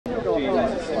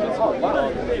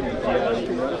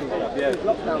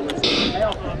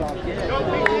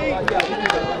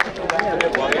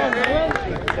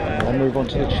I'll move on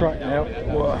to the track now.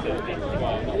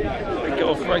 We get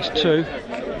off race 2.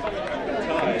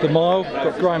 The mile,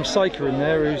 got Graham Saker in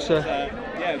there, who's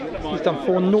he's done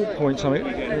 4 0 points something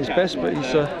at his best, but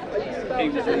he's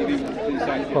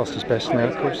past his best now,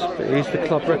 of course. But he's the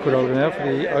club record holder now for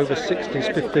the over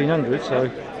 60s 1500, so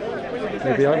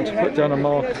he'll be able to put down a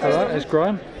mark for that. There's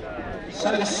Graham.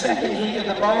 So the second heat of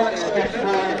the mile, let's go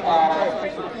through our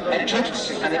entrance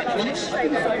and entrance.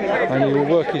 And he will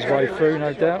work his way through,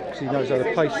 no doubt, because he knows how to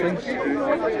pace things.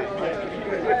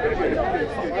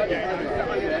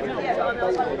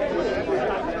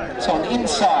 So on the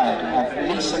inside of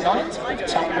Lisa Knight of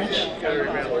Tonbridge,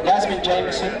 Yasmin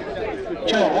Jameson,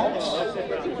 Joe Watts,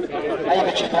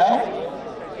 Ava Chappelle,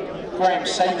 Graham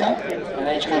Saker, an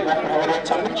age group record holder at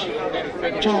Tonbridge,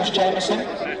 Jules Jameson,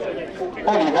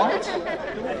 Ollie White,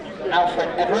 Alfred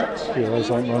Everett,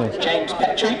 James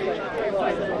Petrie,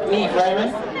 Eve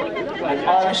Raymond, and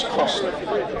Iris Crossley.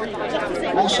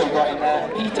 We've also got in there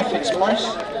Peter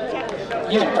Fitzmaurice,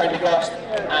 Ewan Prendergast,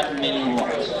 and Millie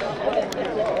Watts.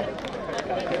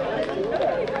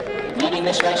 Leading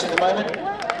this race at the moment,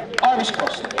 Iris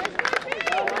Crossley.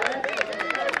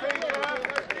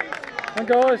 Hi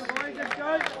guys.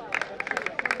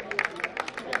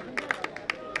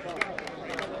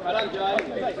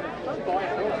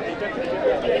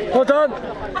 Well done.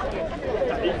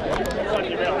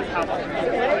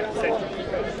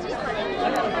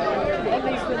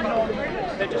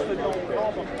 They're just the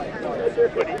non-carbon plate,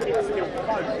 but it's still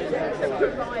foam.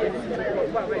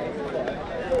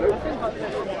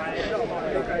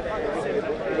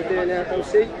 We're doing now,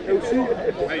 LC?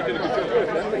 Hey, you did a good job.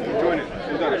 Enjoying it.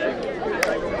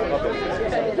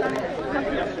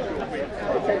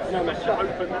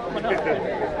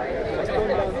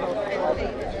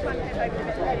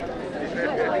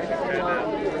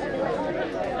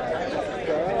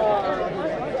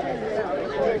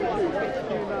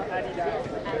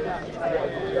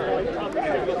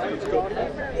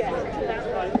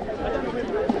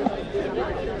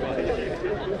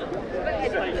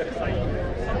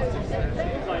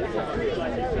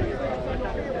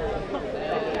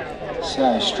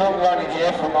 So strong running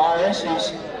here from Iris,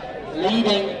 who's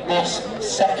leading this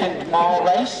second mile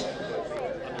race.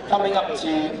 Coming up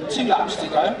to 2 laps to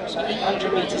go, so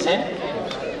 800 metres in.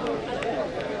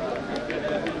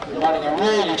 Running a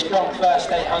really strong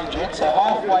first 800, so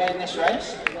halfway in this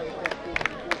race.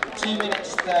 2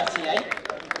 minutes 38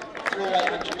 through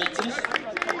 800 metres.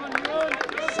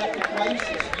 Second place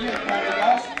is Ewan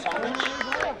Prendergast, Tonbridge.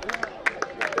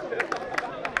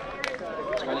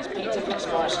 As well as Peter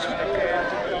Fitzmaurice.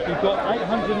 You've got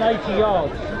 880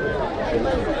 yards.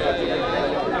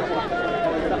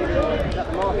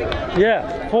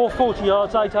 Yeah, 440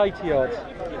 yards, 880 yards.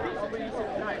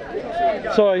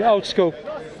 Sorry, old school.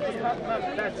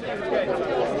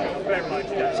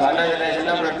 So I know that there's a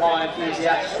number of mile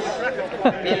enthusiasts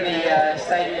in the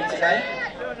stadium today.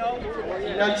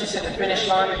 You notice at the finish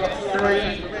line we've got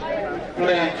 3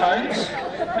 blue cones.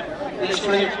 These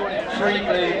 3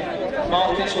 blue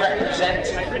markers represent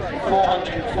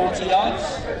 440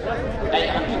 yards,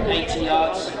 880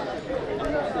 yards,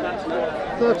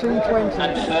 1320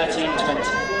 and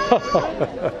 1320.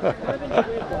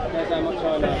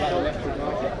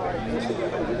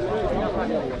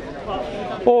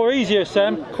 Or easier,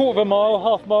 Sam, 1/4 of a mile,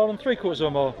 1/2 mile and 3/4 of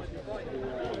a mile.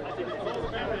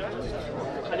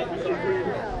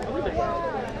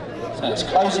 So it's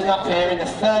closing up here in the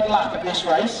 3rd lap of this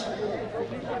race.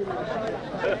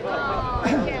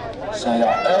 So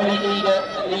our early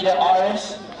leader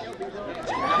Iris is going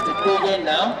to have to dig in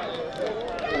now.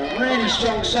 A really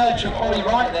strong surge from Ollie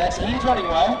Wright there, so he's running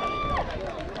well.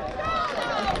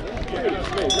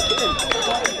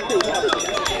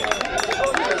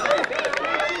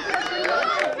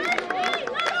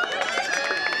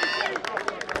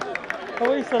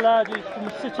 Oh, he's the lad who's from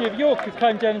the city of York who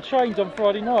came down and trained on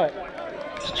Friday night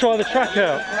to try the track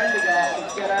out.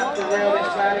 He's going to have to reel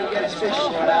this man and get his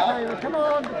fishing rod out. Come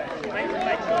on!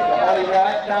 Ollie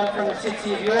Wright, down from the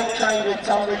city of York, trained with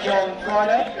Tonbridge on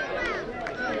Friday.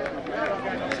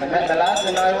 So met the lads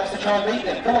and now he wants to try and beat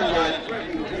them. Come on, Ewan.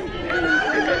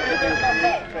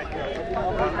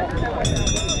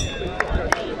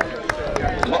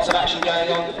 Lots of action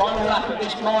going on. The final lap of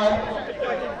this mile.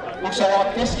 Also our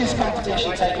discus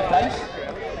competition taking place.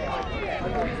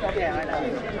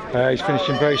 He's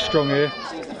finishing very strong here.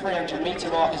 Since the 300 metre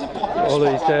mark is a popular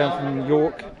Ollie's spot right down now. from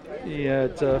York. He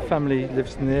had family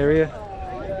lives in the area.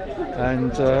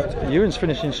 And Ewan's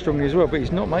finishing strongly as well, but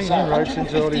he's not making inroads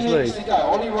into Ollie's lead. To go.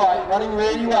 Ollie Wright running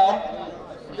really well.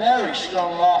 very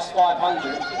strong last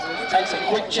 500. Takes a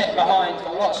quick check behind, got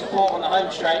a lot of support on the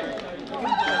home straight.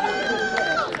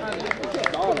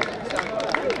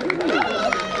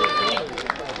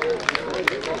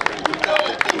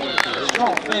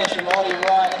 Strong finish from Ollie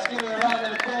Wright. Let's give him a round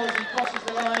of applause as he crosses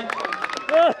the line.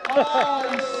 Oh,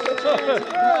 he's secured to the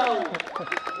ground.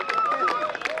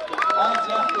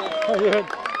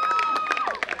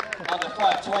 Under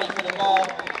 5:20 for the mile.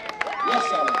 Yes,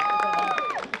 Ollie.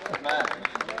 Man.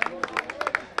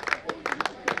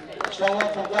 Strong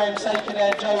one from Graham Saker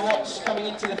there. Joe Watts coming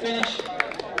into the finish.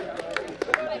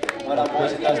 Well done,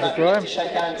 boys. It does not forget to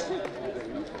shake hands.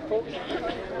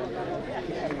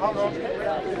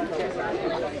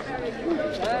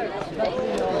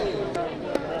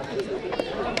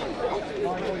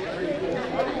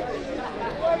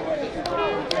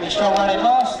 Really strong running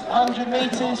last 100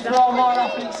 metres for our mile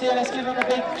athletes here. Let's give them a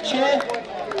big cheer.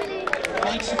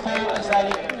 Big support as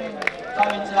they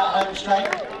come into that home straight.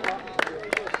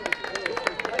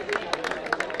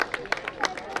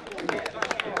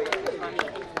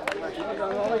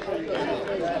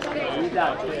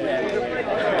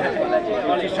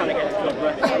 Ollie's trying to get his blood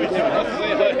breath.